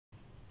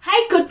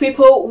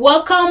people,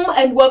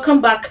 welcome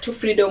back to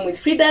Freedom with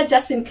Frida.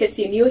 Just in case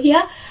you're new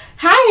here,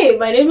 hi,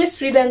 my name is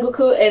Fridah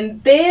Nguku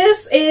and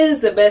this is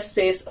the best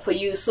place for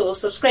you, so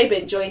subscribe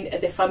and join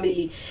the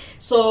family.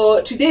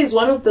 So today is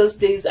one of those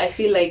days I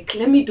feel like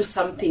let me do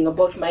something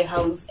about my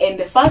house, and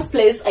the first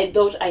place I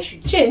thought I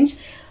should change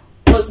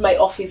was my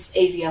office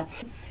area.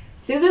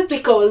 This is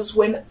because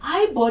when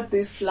I bought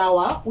this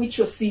flower which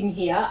you're seeing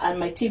here and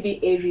my TV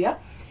area,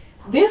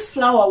 this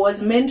flower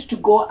was meant to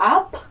go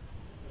up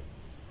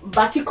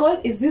vertical.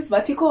 Is this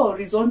vertical or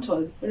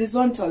horizontal?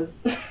 Horizontal.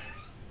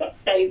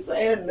 I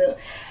don't know.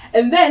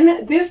 And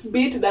then this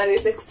bit that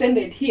is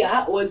extended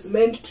here was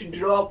meant to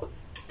drop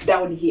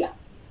down here.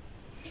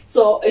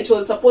 So it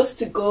was supposed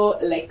to go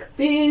like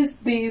this,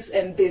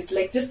 and this,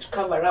 like just to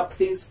cover up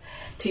this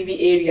TV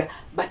area.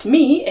 But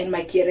me and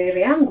my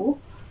kirere yangu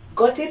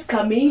got it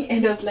coming,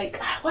 and I was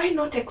like, why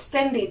not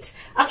extend it?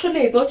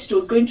 Actually, I thought it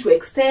was going to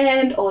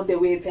extend all the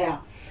way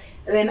there.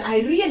 And then I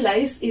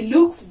realized it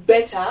looks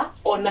better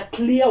on a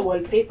clear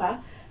wallpaper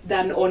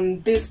than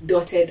on this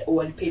dotted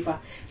wallpaper.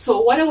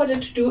 So what I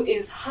wanted to do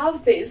is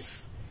have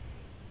this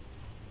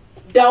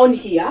down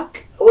here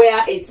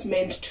where it's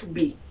meant to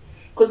be,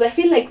 because I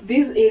feel like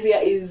this area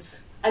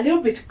is a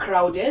little bit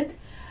crowded.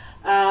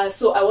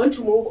 So I want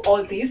to move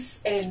all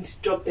this and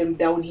drop them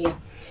down here.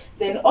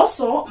 Then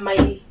also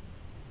my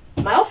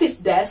office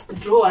desk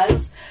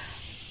drawers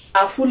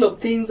are full of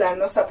things that are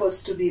not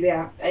supposed to be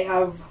there. I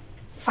have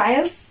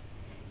files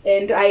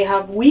and I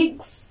have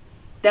wigs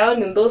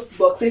down in those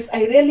boxes.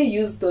 I rarely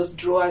use those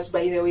drawers,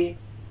 by the way,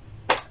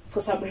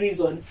 for some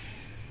reason.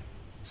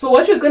 So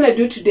what we're gonna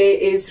do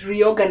today is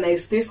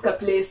reorganize this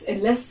place,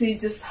 and let's see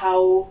just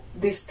how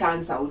this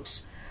turns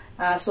out.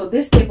 So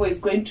this table is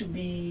going to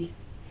be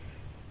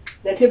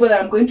the table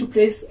that I'm going to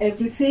place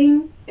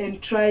everything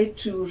and try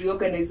to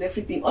reorganize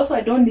everything. Also,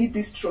 I don't need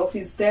these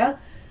trophies there.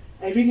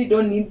 I really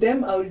don't need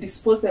them. I will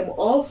dispose them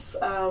off.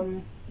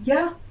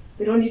 Yeah,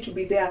 they don't need to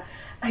be there.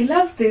 I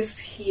love this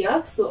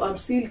here, so I'm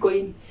still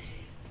going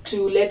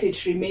to let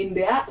it remain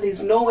there.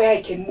 There's no way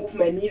I can move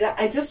my mirror.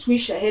 I just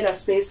wish I had a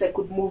space I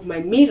could move my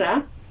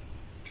mirror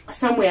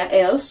somewhere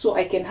else, so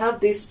I can have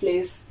this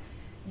place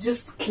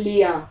just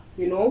clear,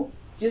 you know,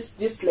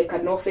 just like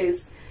an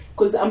office.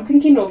 Because I'm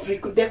thinking of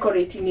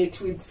decorating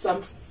it with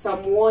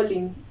some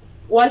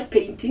wall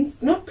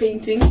paintings, not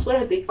paintings, what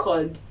are they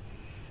called?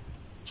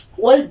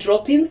 Wall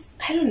droppings,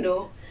 I don't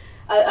know.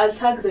 I'll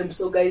tag them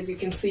so guys you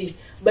can see,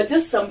 but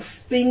just some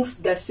things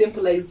that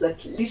symbolize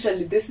that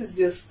literally this is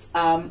just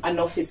an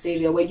office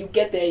area. When you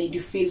get there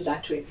you feel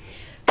that way.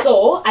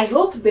 So I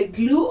hope the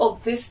glue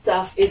of this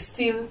stuff is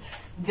still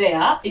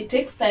there. It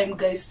takes time,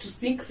 guys, to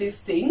stick these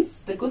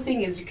things. The good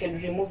thing is you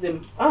can remove them.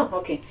 Oh,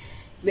 okay.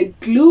 The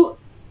glue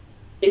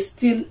is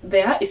still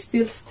there, it's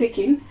still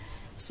sticking,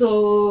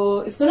 so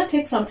it's gonna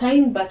take some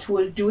time, but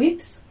we'll do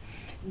it.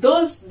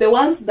 The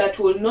ones that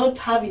will not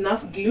have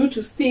enough glue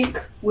to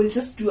stick, we'll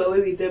just do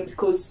away with them,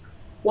 because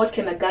what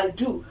can a girl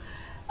do?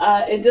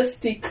 And just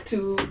stick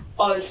to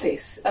all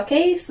this.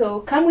 Okay,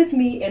 so come with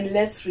me and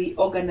let's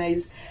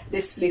reorganize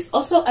this place.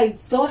 Also, I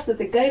thought that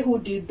the guy who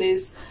did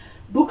this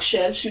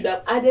bookshelf should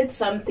have added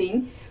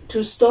something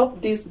to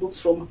stop these books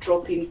from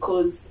dropping,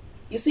 because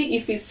you see,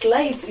 if it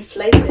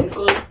slides and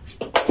goes.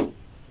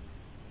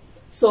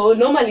 So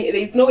normally there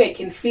is no way I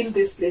can fill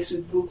this place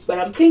with books, but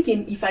I'm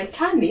thinking if I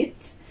turn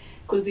it,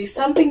 because there's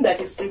something that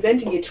is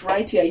preventing it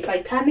right here, if I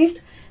turn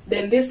it,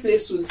 then this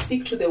place will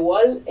stick to the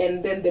wall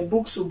and then the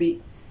books will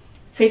be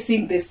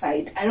facing this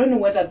side. I don't know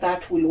whether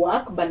that will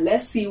work, but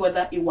let's see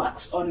whether it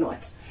works or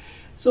not.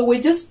 So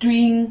we're just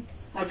doing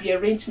a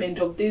rearrangement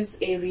of this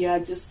area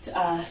just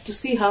to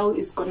see how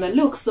it's gonna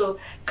look, so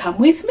come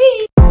with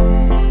me.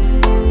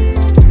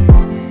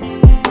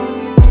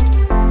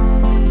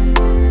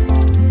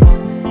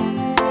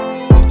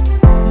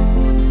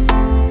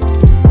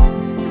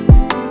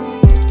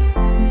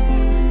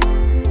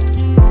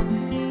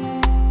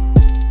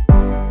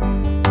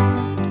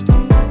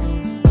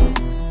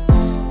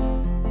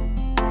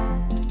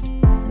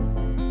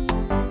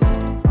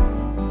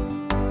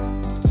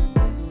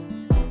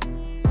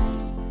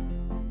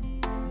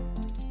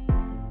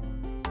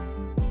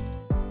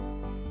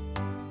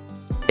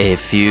 A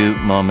few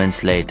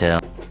moments later.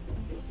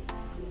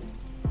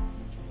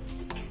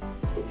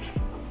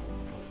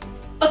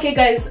 Okay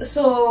guys,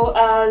 so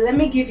let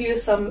me give you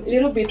some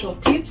little bit of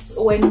tips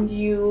when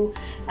you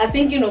are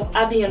thinking of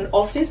having an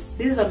office.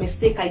 This is a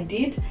mistake I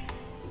did.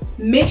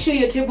 Make sure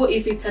your table,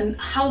 if it's an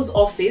house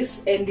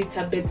office and it's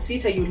a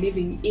bedsitter you're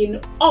living in,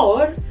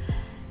 or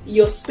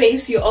your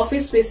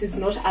office space is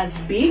not as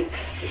big,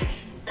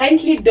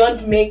 kindly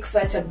don't make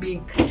such a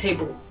big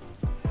table.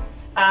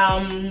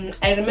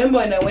 I remember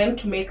when I went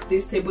to make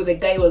this table, the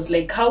guy was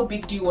like, how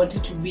big do you want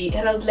it to be?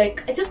 And I was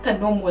like, just a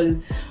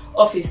normal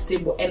office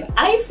table. And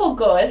I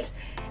forgot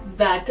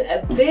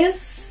that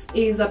this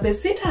is a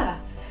bedsitter.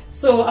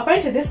 So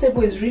apparently this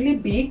table is really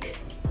big,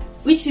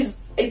 which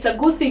is, it's a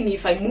good thing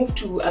if I move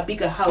to a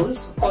bigger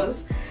house, of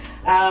course,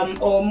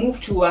 or move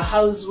to a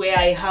house where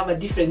I have a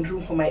different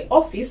room for my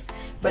office.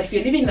 But if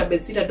you're living in a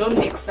bedsitter, don't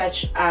make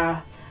such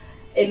a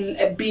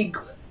big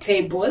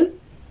table.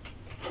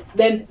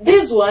 Then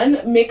this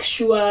one, make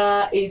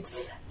sure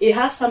it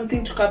has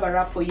something to cover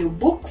up for your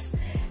books,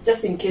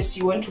 just in case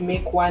you want to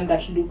make one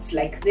that looks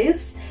like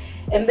this.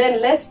 And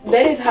then let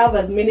it have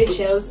as many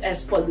shelves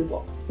as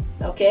possible.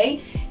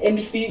 Okay, and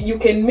if you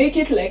can make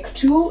it like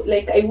two,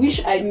 like I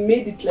wish I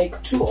made it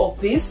like two of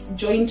these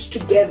joined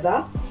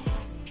together,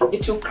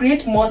 it will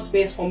create more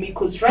space for me,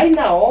 because right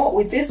now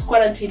with this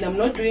quarantine I'm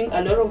not doing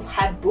a lot of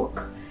hard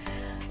book,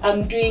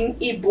 I'm doing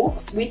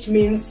ebooks, which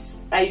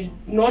means I'm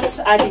not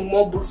adding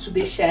more books to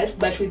the shelf,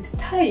 but with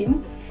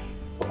time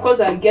of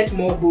course I'll get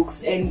more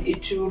books, and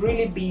it will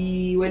really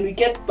be, when we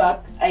get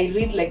back, I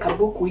read like a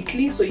book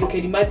weekly, so you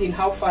can imagine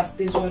how fast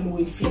this one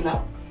will fill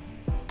up.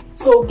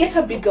 So get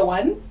a bigger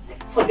one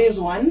for this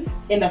one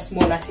and a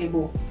smaller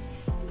table.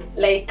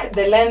 Like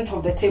the length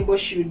of the table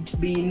should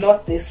be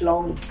not this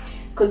long,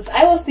 because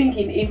I was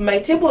thinking if my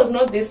table was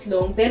not this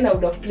long, then I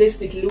would have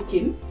placed it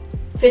looking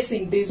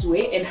facing this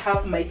way and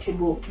have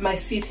my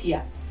seat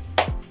here.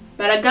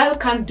 But a girl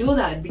can't do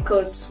that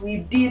because we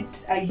did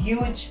a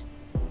huge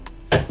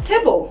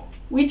table,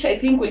 which I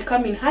think will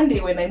come in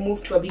handy when I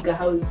move to a bigger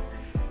house,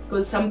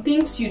 because some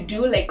things you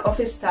do like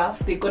office stuff,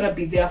 they're gonna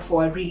be there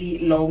for a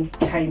really long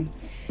time.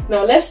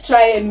 Now let's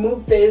try and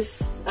move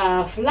this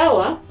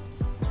flower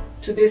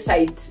to this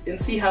side and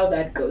see how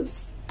that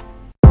goes.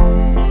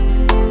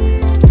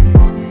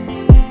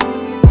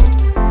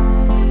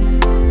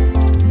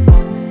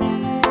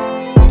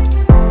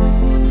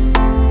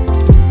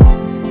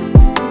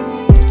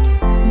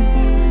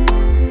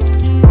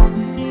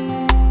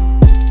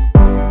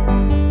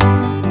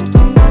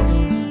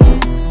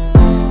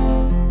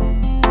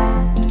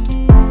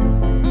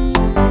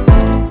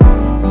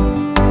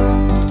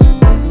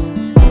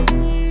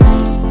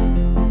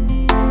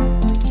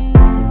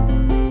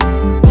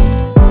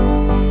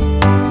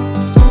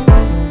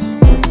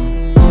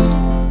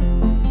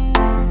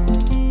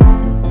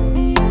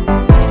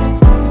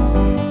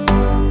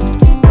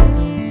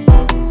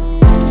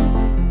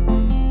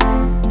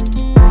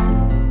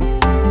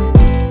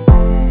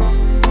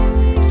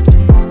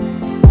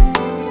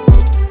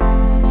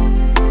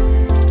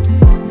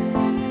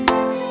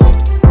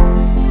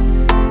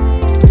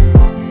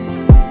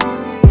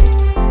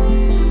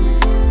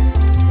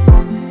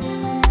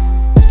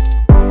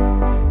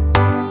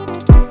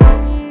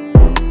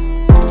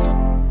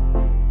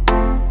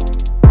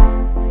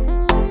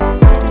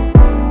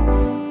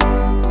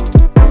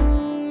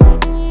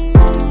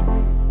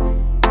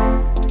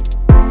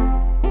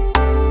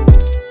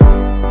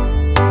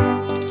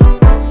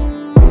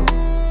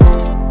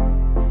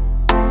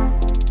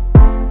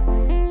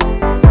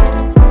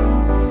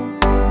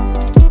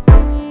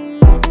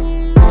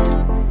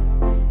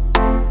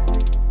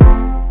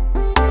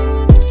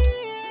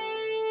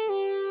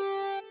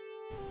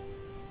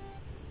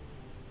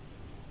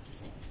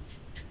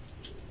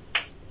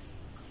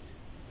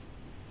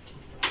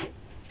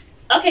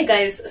 Okay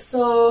guys,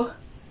 so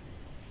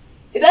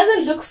it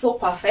doesn't look so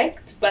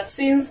perfect, but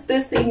since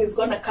this thing is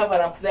gonna cover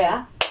up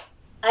there,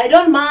 I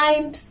don't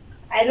mind,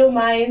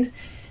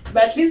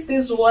 but at least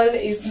this wall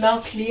is now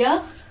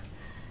clear.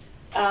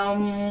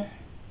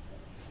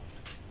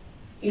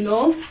 You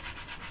know,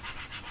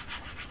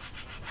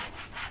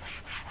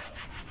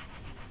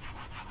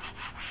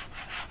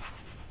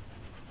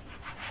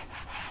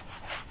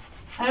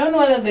 I don't know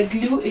whether the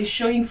glue is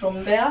showing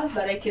from there,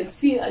 but I can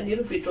see a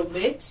little bit of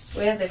it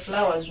where the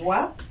flowers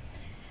were,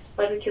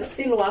 but we can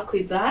still work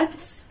with that.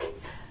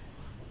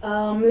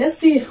 Let's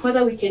see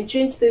whether we can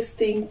change this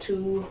thing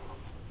to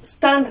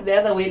stand the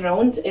other way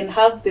around and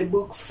have the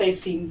books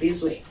facing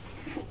this way.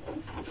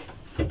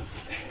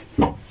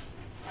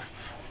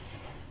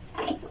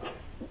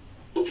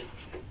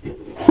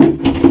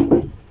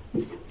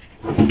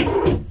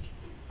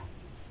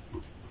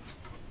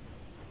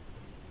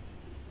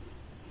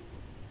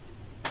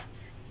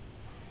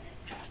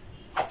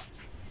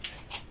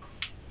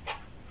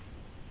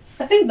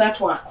 I think that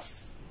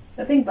works.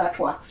 I think that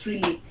works,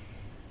 really.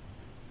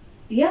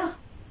 Yeah, I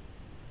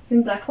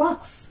think that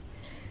works.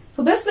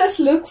 So this place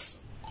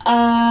looks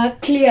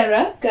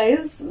clearer,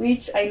 guys,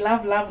 which I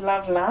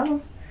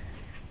love.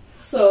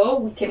 So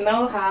we can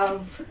now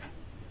have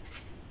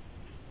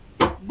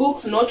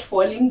books not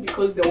falling,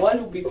 because the wall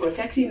will be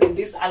protecting and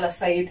this other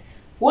side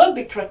will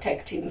be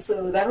protecting.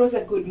 So that was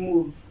a good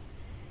move.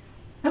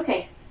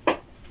 Okay,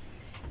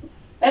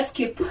 let's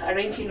keep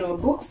arranging our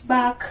books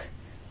back.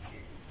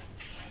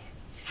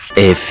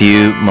 A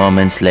few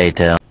moments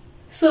later.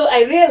 So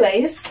I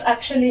realized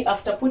actually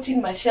after putting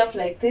my shelf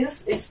like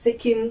this,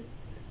 the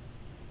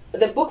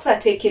books are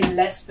taking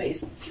less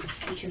space,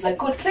 which is a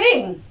good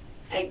thing.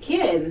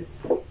 Again,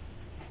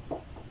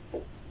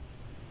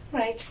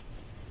 right?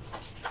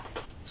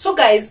 So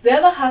guys, the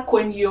other hack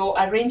when you're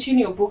arranging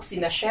your books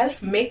in a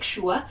shelf, make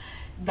sure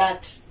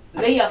that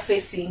they are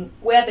facing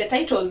where the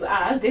titles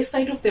are. This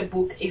side of the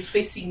book is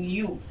facing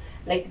you.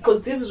 Like,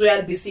 because this is where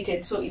I'll be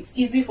seated, so it's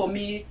easy for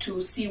me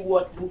to see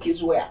what book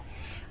is where,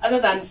 other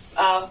than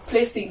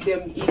placing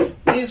them in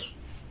this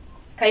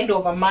kind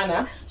of a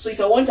manner. So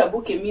if I want a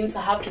book, it means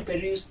I have to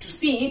peruse to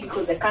see,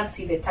 because I can't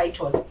see the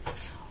title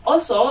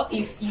Also,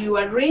 if you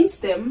arrange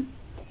them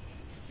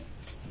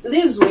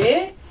this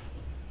way,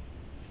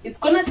 it's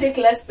gonna take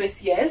less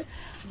space, yes,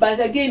 but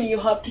again you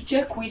have to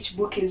check which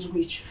book is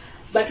which.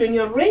 But when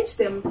you arrange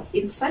them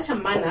in such a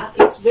manner,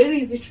 it's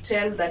very easy to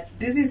tell that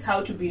this is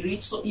how to be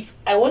reached. So if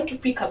I want to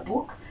pick a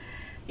book,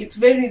 it's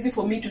very easy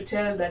for me to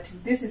tell that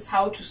this is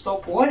how to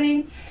stop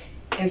worrying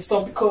and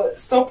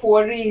stop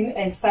worrying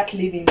and start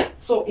living.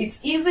 So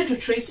it's easy to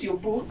trace your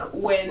book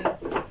when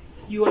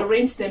you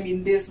arrange them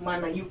in this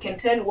manner. You can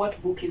tell what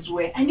book is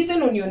where. And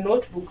even on your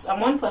notebooks,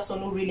 I'm one person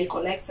who really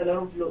collects a lot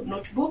of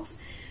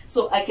notebooks.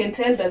 So I can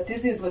tell that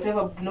this is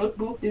whatever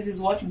notebook, this is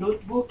what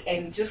notebook,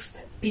 and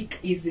just pick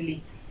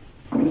easily.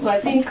 So I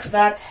think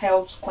that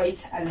helps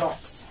quite a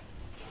lot.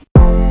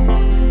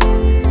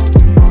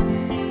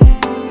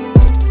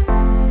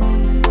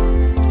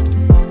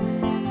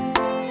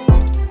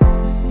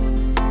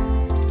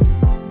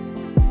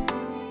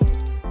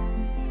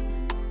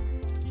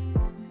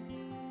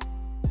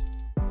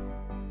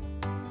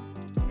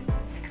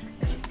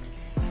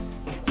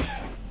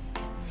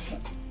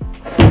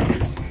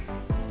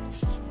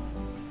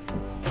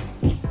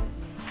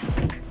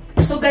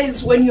 So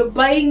guys, when you're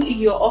buying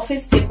your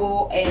office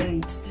table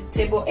and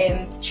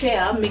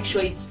chair, make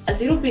sure it's a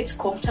little bit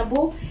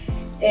comfortable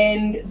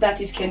and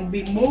that it can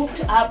be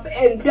moved up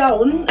and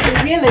down.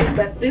 I realize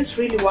that this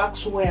really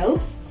works well,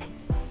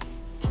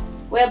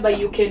 whereby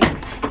you can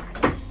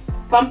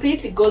pump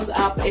it, it goes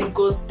up and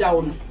goes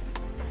down.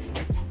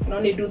 You can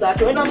only do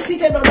that when I'm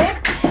seated on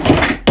it.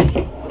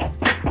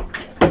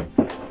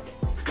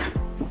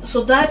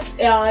 So that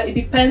it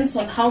depends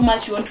on how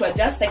much you want to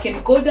adjust. I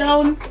can go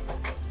down,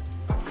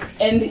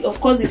 and of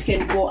course it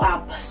can go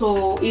up.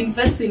 So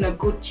invest in a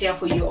good chair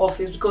for your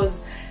office,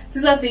 because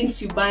these are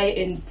things you buy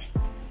and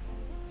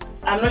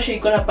I'm not sure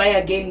you're gonna buy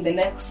again in the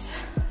next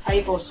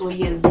 5 or so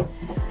years.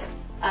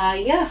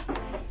 Yeah.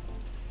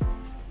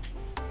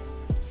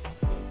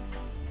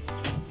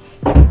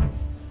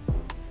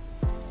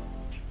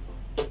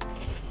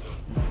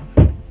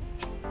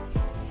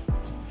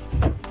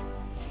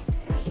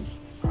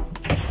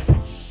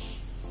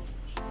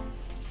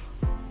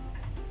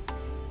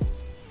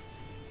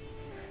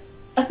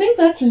 I think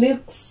that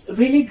looks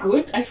really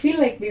good. I feel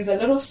like there's a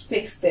lot of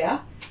space there.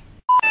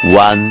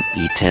 One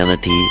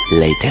eternity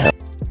later.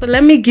 So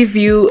let me give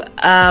you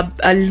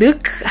a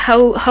look.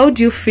 How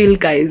do you feel,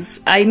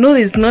 guys? I know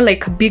it's not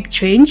like a big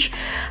change,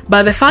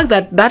 but the fact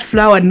that that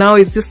flower now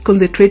is just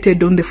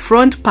concentrated on the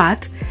front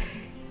part,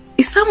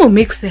 it somehow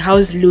makes the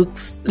house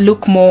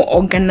look more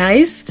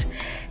organized.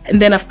 And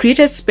then I've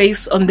created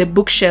space on the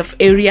bookshelf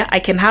area. I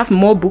can have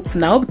more books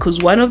now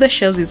because one of the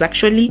shelves is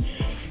actually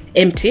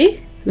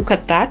empty. Look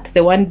at that,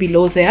 the one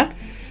below there,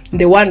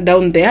 the one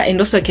down there, and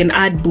also I can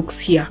add books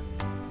here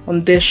on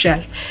this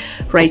shelf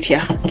right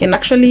here. I can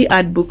actually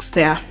add books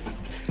there,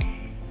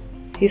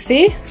 you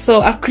see.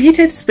 So I've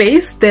created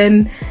space.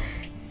 Then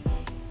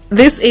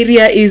this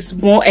area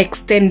is more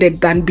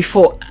extended than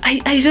before.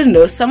 I don't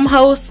know,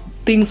 somehow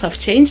things have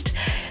changed.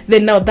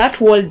 Then now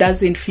that wall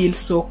doesn't feel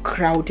so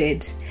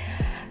crowded.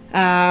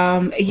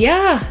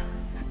 Yeah,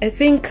 I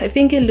think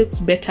it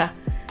looks better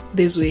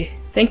this way.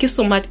 Thank you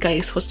so much,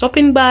 guys, for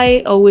stopping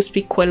by. Always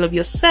speak well of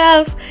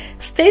yourself.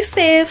 Stay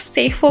safe,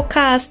 stay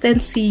focused,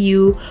 and see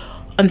you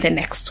on the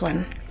next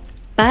one.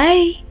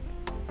 Bye.